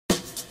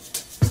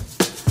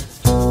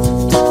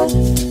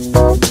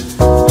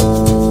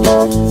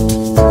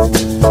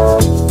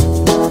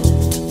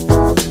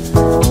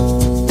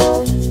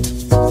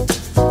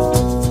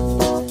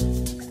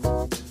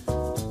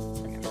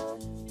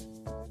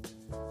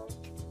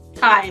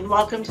Hi, and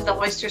welcome to the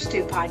Oyster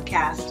Stew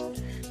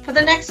podcast. For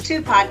the next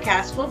two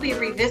podcasts, we'll be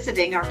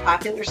revisiting our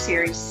popular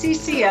series,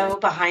 CCO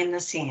Behind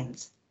the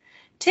Scenes.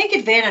 Take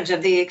advantage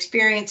of the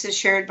experiences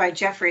shared by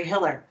Jeffrey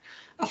Hiller,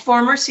 a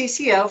former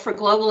CCO for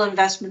global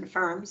investment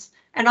firms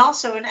and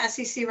also an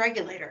SEC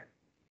regulator.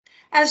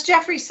 As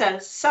Jeffrey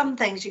says, some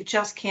things you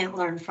just can't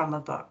learn from a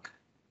book.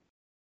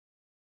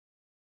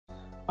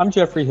 I'm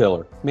Jeffrey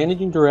Hiller,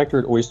 Managing Director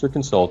at Oyster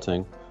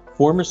Consulting,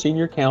 former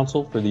Senior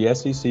Counsel for the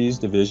SEC's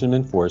Division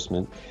of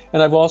Enforcement,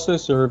 and I've also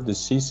served as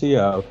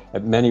CCO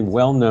at many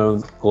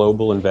well-known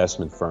global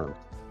investment firms.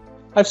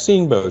 I've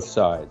seen both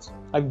sides,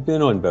 I've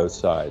been on both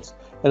sides,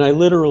 and I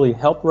literally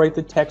helped write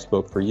the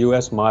textbook for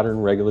U.S. modern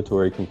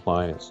regulatory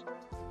compliance.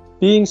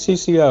 Being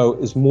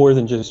CCO is more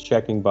than just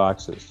checking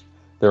boxes.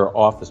 There are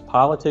office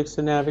politics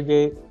to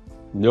navigate,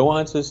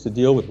 nuances to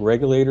deal with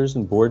regulators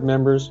and board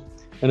members,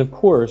 and of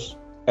course,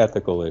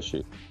 ethical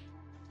issues.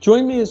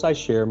 Join me as I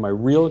share my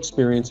real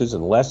experiences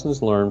and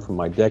lessons learned from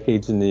my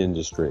decades in the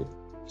industry.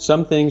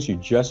 Some things you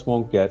just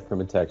won't get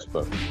from a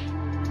textbook.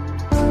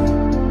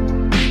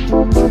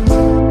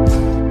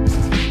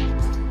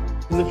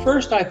 The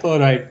first I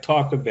thought I'd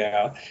talk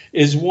about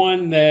is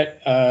one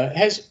that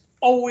has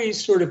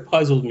always sort of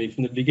puzzled me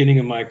from the beginning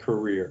of my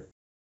career.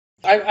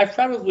 I've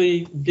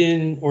probably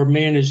been or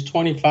managed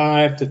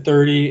 25 to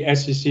 30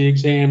 SEC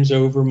exams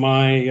over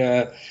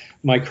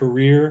my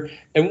career.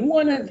 And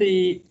one of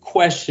the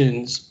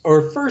questions,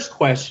 or first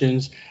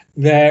questions,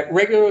 that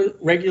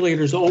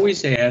regulators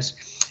always ask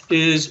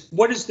is,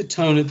 what is the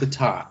tone at the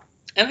top?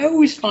 And I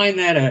always find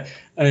that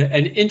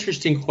an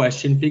interesting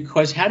question,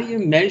 because how do you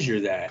measure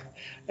that?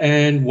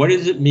 And what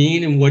does it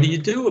mean, and what do you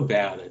do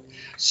about it?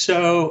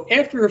 So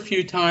after a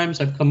few times,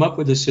 I've come up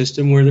with a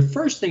system where the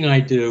first thing I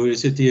do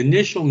is at the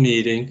initial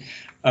meeting,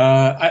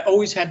 I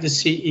always have the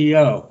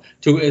CEO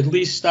to at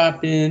least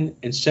stop in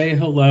and say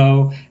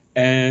hello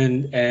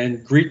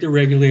and greet the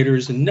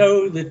regulators and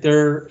know that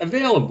they're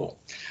available.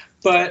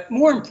 But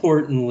more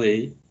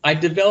importantly, I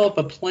develop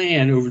a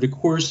plan over the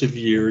course of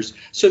years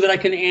so that I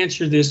can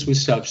answer this with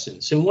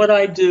substance. And what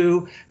I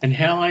do and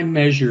how I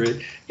measure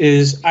it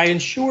is I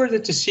ensure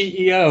that the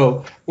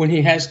CEO, when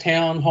he has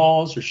town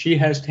halls or she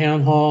has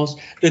town halls,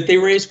 that they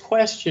raise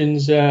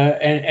questions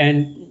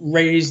and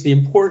raise the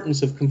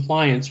importance of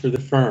compliance for the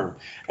firm.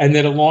 And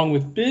that along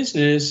with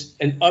business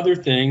and other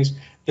things,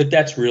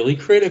 that's really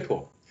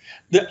critical.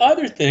 The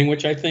other thing,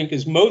 which I think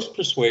is most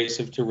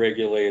persuasive to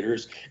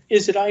regulators,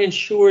 is that I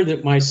ensure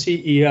that my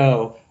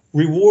CEO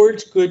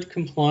rewards good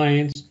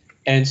compliance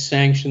and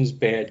sanctions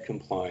bad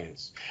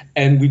compliance.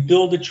 And we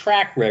build a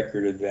track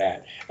record of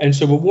that. And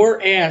so when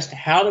we're asked,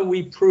 how do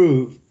we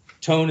prove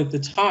tone at the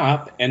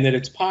top and that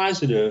it's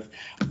positive,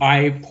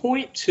 I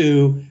point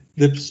to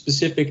the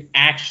specific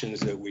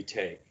actions that we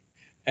take.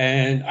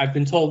 And I've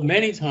been told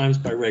many times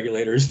by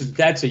regulators that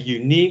that's a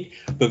unique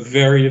but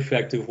very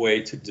effective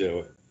way to do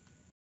it.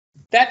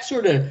 That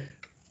sort of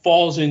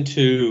falls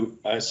into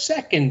a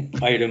second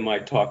item I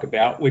talk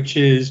about, which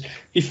is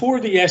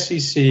before the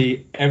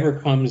SEC ever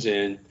comes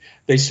in,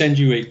 they send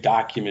you a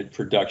document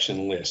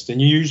production list, and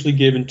you're usually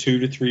given 2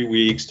 to 3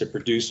 weeks to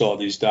produce all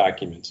these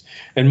documents.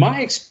 And my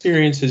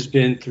experience has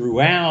been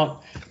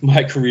throughout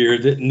my career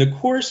that in the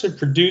course of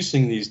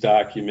producing these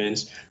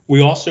documents, we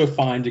also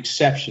find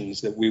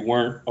exceptions that we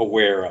weren't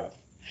aware of.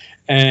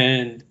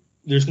 And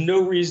there's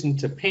no reason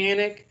to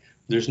panic.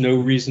 There's no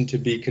reason to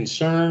be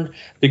concerned,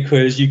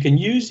 because you can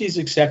use these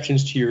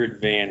exceptions to your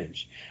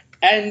advantage.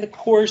 And in the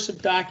course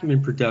of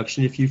document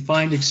production, if you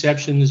find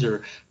exceptions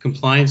or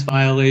compliance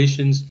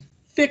violations,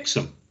 fix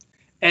them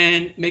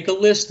and make a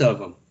list of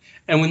them.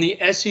 And when the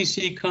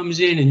SEC comes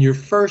in your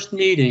first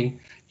meeting,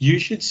 you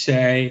should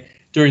say,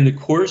 during the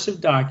course of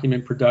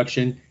document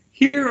production,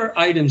 here are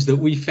items that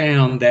we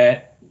found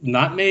that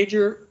not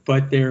major,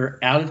 but they're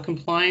out of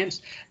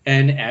compliance.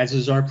 And as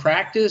is our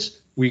practice,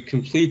 we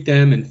complete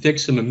them and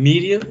fix them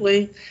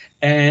immediately.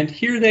 And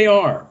here they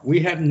are. We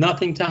have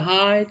nothing to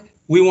hide.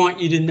 We want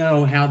you to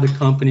know how the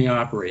company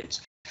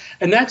operates.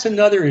 And that's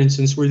another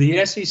instance where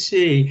the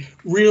SEC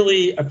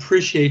really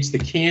appreciates the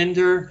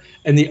candor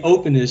and the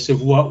openness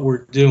of what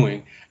we're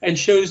doing and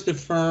shows the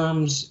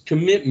firm's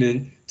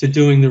commitment to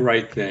doing the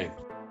right thing.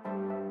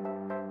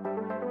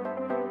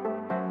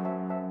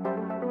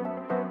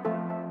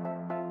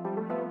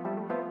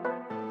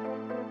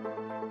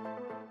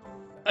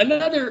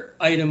 Another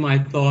item I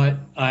thought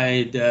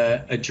I'd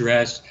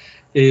address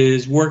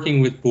is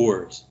working with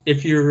boards.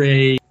 If you're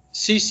a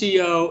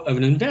CCO of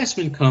an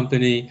investment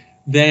company,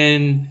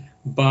 then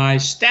by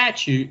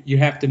statute, you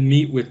have to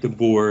meet with the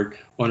board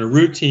on a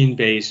routine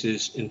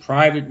basis in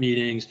private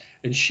meetings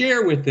and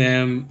share with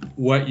them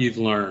what you've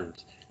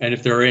learned and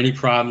if there are any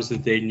problems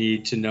that they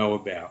need to know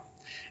about.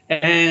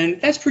 And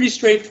that's pretty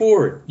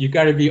straightforward. You've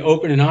got to be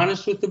open and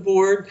honest with the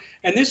board.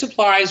 And this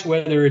applies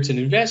whether it's an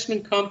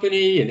investment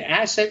company, an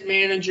asset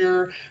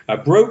manager, a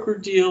broker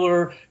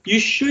dealer. You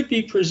should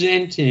be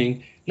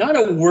presenting not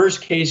a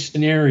worst case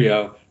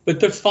scenario, but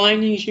the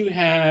findings you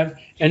have,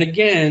 and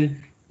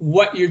again,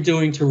 what you're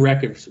doing to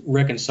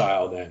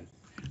reconcile them.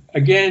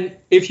 Again,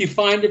 if you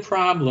find a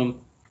problem,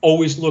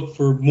 always look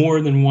for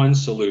more than one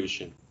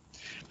solution.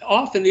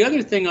 Often, the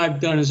other thing I've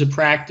done as a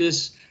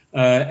practice,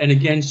 and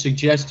again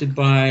suggested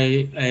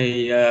by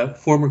a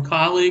former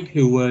colleague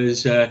who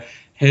was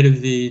head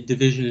of the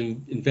Division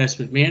of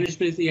Investment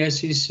Management at the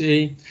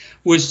SEC,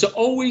 was to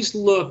always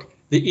look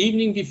the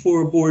evening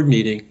before a board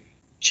meeting,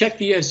 check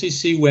the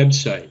SEC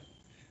website,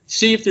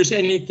 see if there's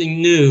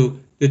anything new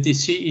that the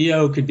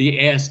CEO could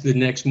be asked the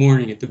next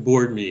morning at the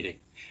board meeting.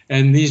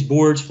 And these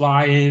boards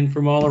fly in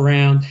from all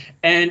around.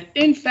 And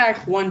in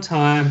fact, one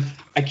time,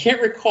 I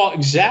can't recall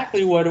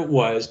exactly what it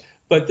was,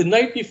 but the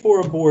night before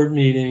a board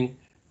meeting,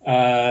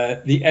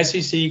 the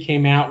SEC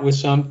came out with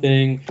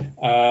something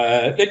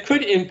that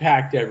could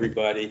impact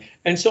everybody.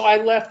 And so I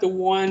left a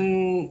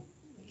one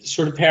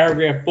sort of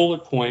paragraph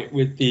bullet point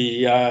with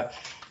the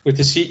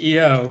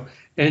CEO.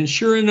 And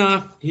sure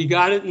enough, he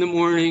got it in the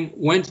morning,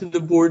 went to the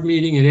board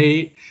meeting at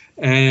 8,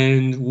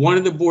 and one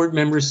of the board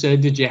members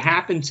said, "Did you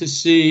happen to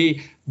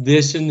see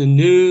this in the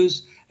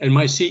news?" And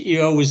my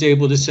CEO was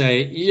able to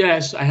say,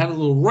 "Yes, I have a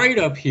little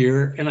write-up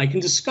here, and I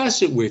can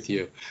discuss it with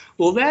you."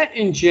 Well, that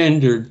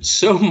engendered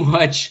so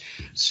much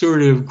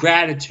sort of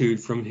gratitude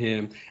from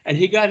him, and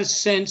he got a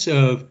sense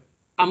of,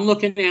 I'm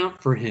looking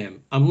out for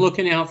him. I'm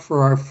looking out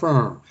for our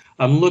firm.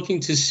 I'm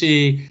looking to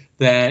see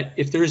that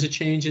if there's a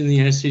change in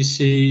the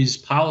SEC's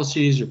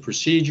policies or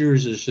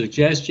procedures or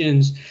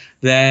suggestions,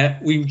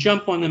 that we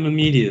jump on them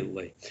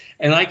immediately.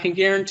 And I can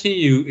guarantee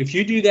you, if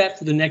you do that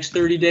for the next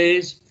 30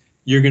 days,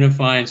 you're going to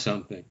find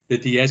something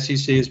that the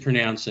SEC is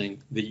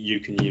pronouncing that you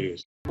can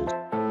use.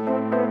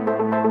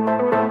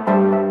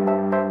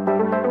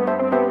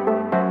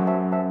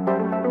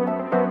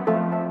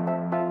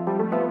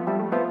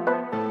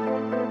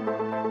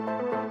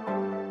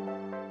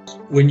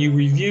 When you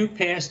review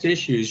past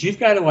issues, you've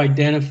got to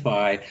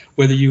identify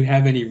whether you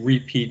have any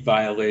repeat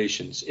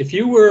violations. If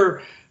you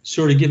were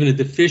sort of given a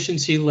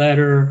deficiency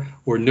letter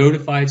or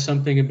notified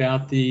something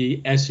about the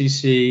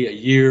SEC a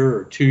year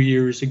or 2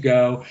 years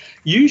ago,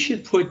 you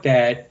should put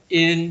that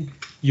in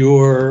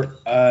your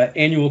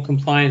annual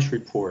compliance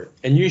report.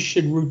 And you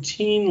should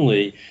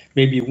routinely,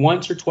 maybe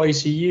once or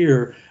twice a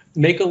year,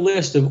 make a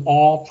list of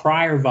all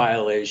prior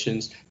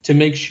violations to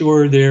make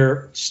sure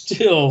they're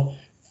still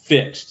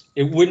fixed.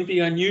 It wouldn't be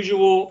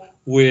unusual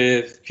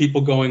with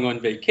people going on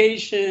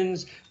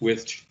vacations,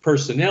 with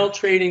personnel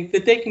training,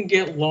 that they can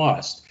get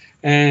lost.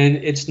 And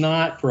it's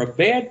not for a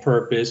bad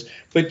purpose,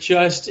 but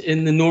just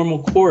in the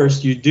normal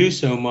course, you do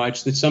so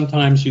much that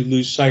sometimes you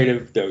lose sight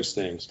of those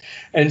things.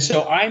 And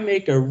so I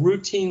make a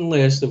routine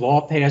list of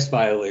all past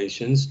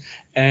violations,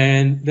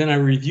 and then I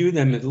review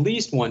them at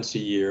least once a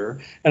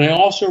year. And I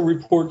also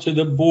report to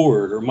the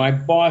board or my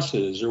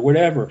bosses or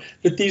whatever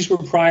that these were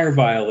prior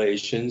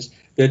violations,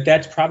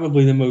 that's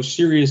probably the most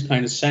serious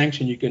kind of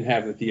sanction you can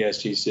have with the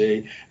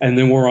SEC, and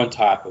then we're on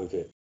top of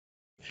it.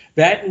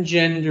 That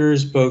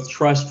engenders both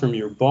trust from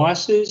your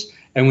bosses,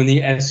 and when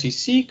the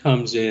SEC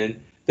comes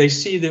in, they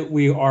see that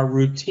we are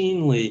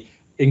routinely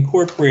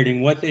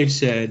incorporating what they've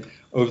said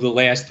over the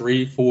last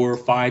 3, 4,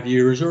 5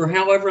 years, or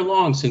however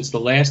long since the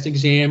last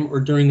exam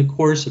or during the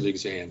course of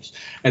exams.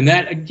 And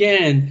that,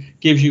 again,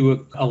 gives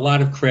you a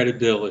lot of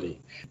credibility.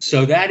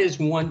 So that is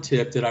one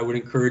tip that I would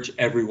encourage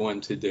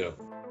everyone to do.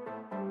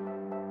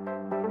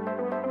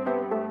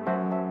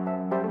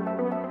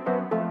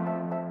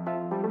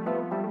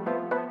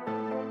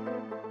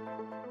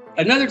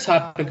 Another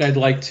topic I'd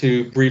like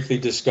to briefly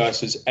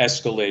discuss is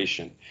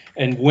escalation.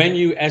 And when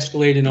you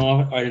escalate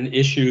an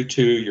issue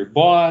to your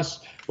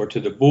boss or to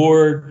the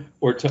board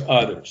or to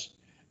others.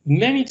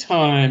 Many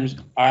times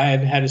I've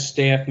had a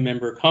staff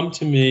member come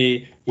to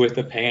me with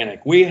a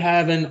panic. We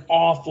have an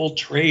awful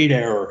trade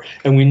error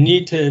and we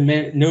need to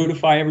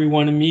notify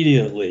everyone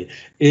immediately.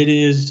 It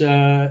is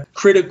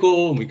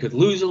critical and we could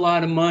lose a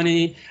lot of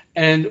money.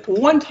 And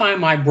one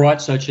time I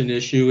brought such an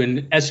issue and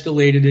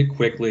escalated it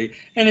quickly,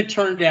 and it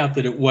turned out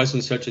that it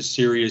wasn't such a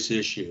serious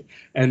issue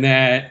and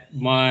that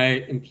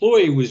my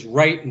employee was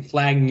right in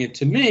flagging it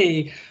to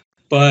me,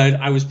 but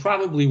I was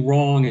probably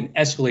wrong in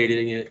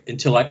escalating it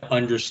until I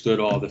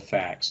understood all the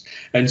facts.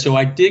 And so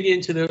I dig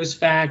into those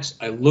facts,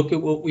 I look at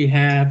what we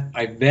have,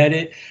 I vet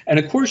it, and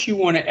of course you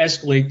want to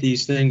escalate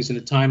these things in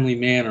a timely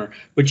manner,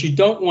 but you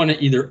don't want to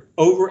either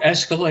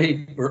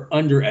over-escalate or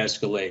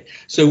under-escalate.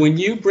 So when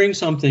you bring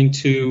something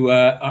to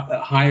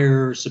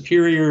higher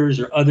superiors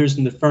or others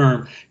in the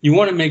firm, you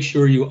want to make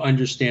sure you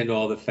understand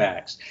all the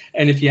facts.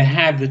 And if you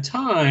have the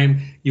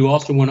time, you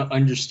also want to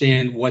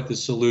understand what the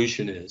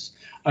solution is.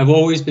 I've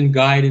always been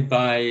guided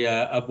by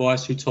a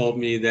boss who told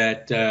me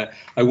that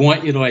I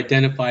want you to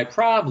identify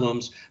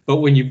problems, but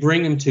when you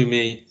bring them to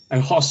me, I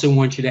also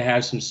want you to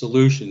have some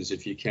solutions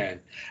if you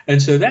can.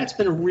 And so that's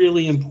been a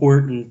really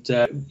important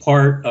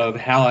part of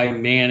how I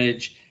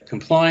manage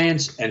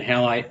compliance and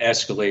how I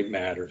escalate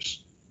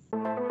matters.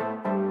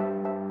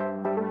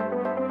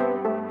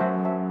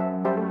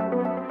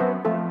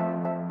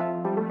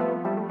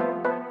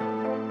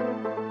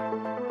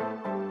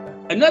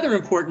 Another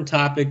important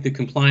topic that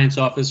compliance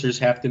officers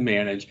have to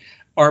manage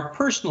are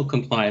personal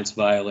compliance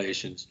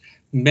violations.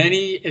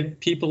 Many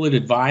people at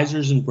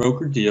advisors and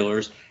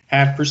broker-dealers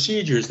have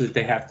procedures that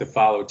they have to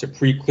follow to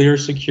pre-clear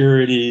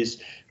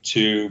securities,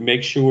 to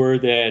make sure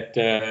that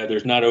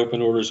there's not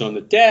open orders on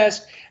the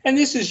desk. And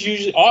this is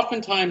usually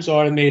oftentimes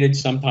automated,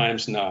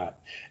 sometimes not.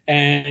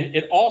 And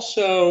it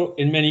also,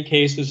 in many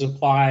cases,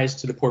 applies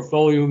to the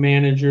portfolio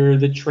manager,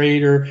 the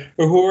trader,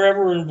 or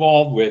whoever we're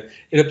involved with.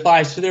 It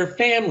applies to their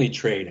family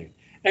trading.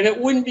 And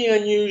it wouldn't be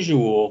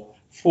unusual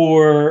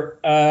for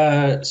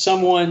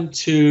someone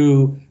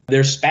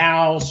their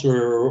spouse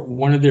or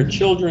one of their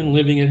children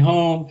living at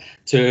home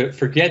to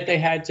forget they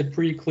had to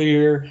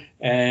pre-clear,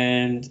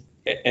 and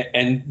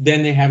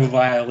then they have a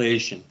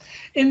violation.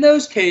 In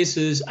those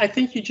cases, I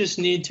think you just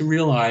need to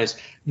realize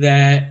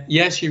that,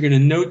 yes, you're going to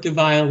note the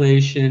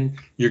violation,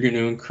 you're going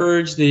to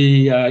encourage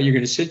you're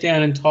going to sit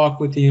down and talk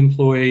with the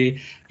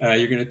employee,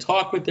 you're going to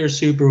talk with their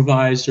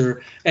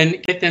supervisor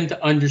and get them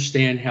to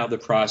understand how the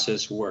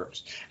process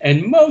works.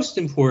 And most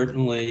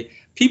importantly,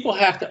 people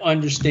have to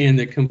understand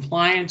that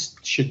compliance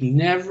should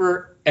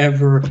never,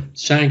 ever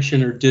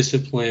sanction or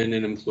discipline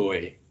an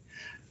employee.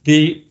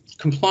 The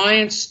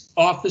compliance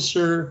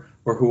officer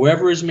or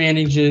whoever is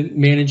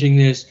managing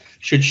this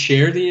should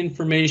share the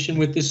information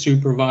with the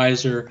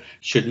supervisor,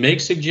 should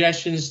make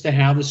suggestions to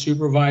how the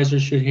supervisor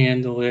should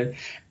handle it,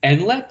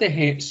 and let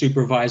the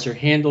supervisor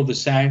handle the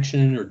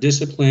sanction or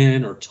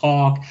discipline or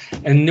talk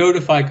and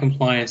notify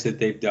compliance that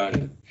they've done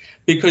it.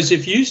 Because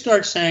if you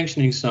start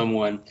sanctioning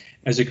someone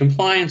as a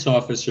compliance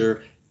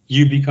officer,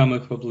 you become a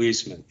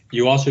policeman.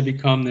 You also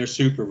become their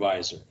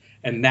supervisor.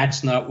 And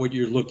that's not what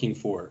you're looking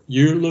for.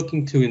 You're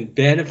looking to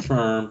embed a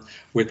firm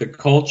with a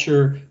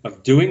culture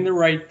of doing the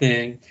right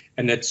thing,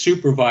 and that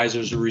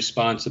supervisors are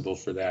responsible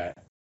for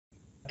that.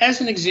 As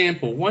an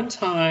example, one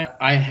time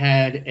I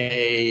had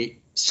a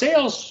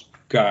sales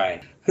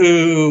guy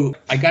who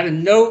I got a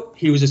note.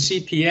 He was a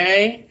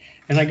CPA,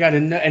 and I got a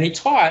note, and he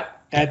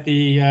taught at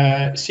the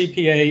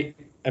CPA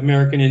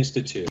American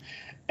Institute.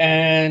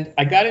 And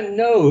I got a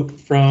note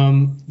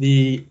from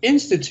the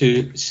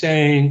Institute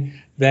saying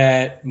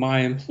that my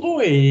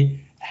employee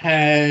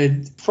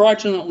had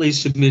fraudulently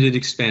submitted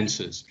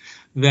expenses,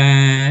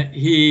 that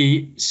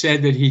he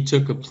said that he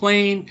took a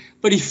plane,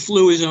 but he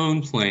flew his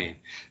own plane,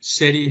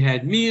 said he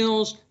had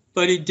meals,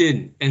 but he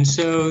didn't. And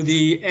so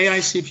the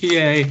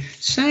AICPA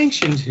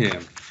sanctioned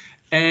him.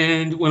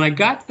 And when I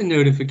got the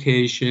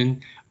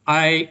notification,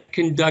 I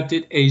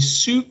conducted a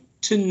soup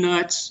to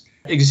nuts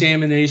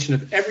examination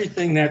of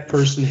everything that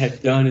person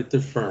had done at the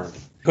firm.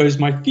 Because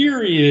my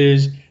theory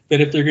is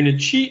that if they're going to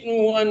cheat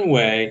in one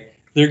way,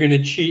 they're going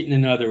to cheat in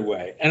another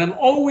way. And I'm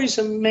always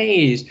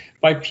amazed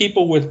by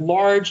people with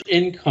large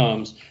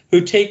incomes who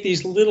take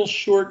these little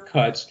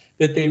shortcuts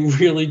that they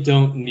really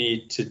don't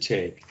need to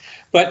take.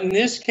 But in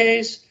this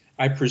case,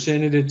 I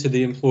presented it to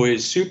the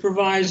employee's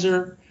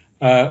supervisor.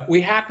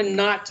 We happened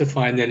not to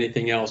find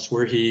anything else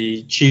where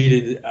he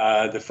cheated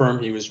the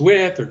firm he was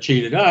with or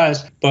cheated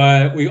us,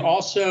 but we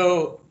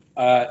also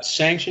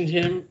sanctioned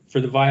him for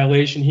the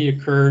violation he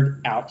occurred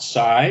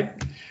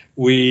outside.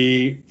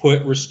 We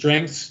put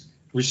restraints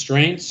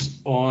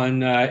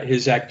on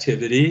his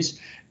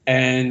activities,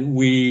 and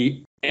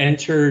we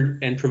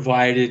entered and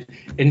provided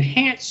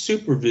enhanced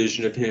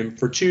supervision of him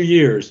for 2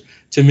 years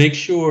to make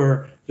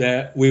sure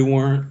that we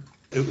weren't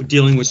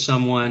dealing with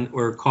someone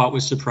or caught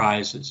with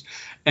surprises.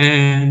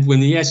 And when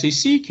the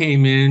SEC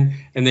came in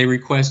and they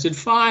requested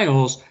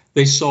files,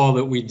 they saw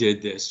that we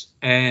did this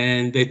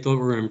and they thought we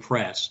were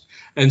impressed.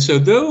 And so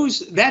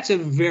that's a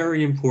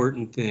very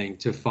important thing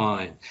to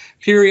find.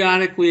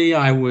 Periodically,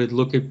 I would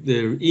look at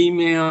the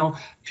email.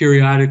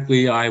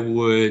 Periodically, I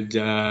would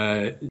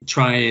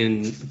try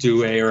and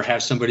or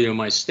have somebody on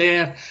my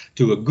staff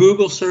do a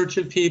Google search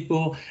of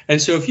people.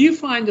 And so if you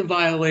find a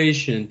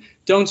violation,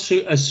 don't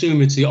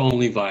assume it's the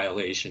only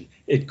violation.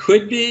 It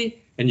could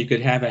be, and you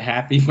could have a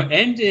happy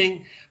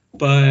ending,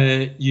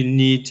 but you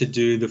need to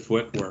do the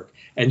footwork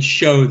and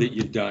show that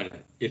you've done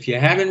it. If you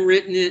haven't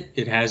written it,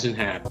 it hasn't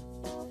happened.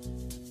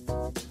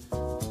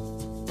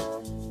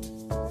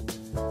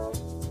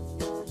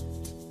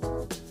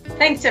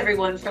 Thanks,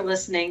 everyone, for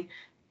listening.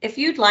 If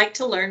you'd like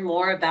to learn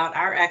more about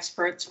our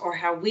experts or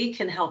how we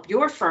can help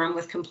your firm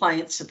with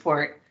compliance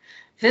support,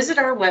 visit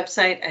our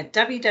website at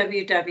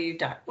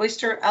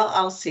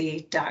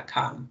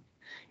www.oysterllc.com.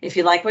 If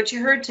you like what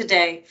you heard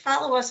today,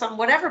 follow us on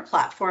whatever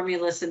platform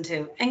you listen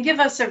to and give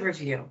us a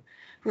review.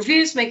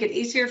 Reviews make it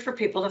easier for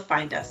people to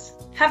find us.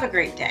 Have a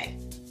great day.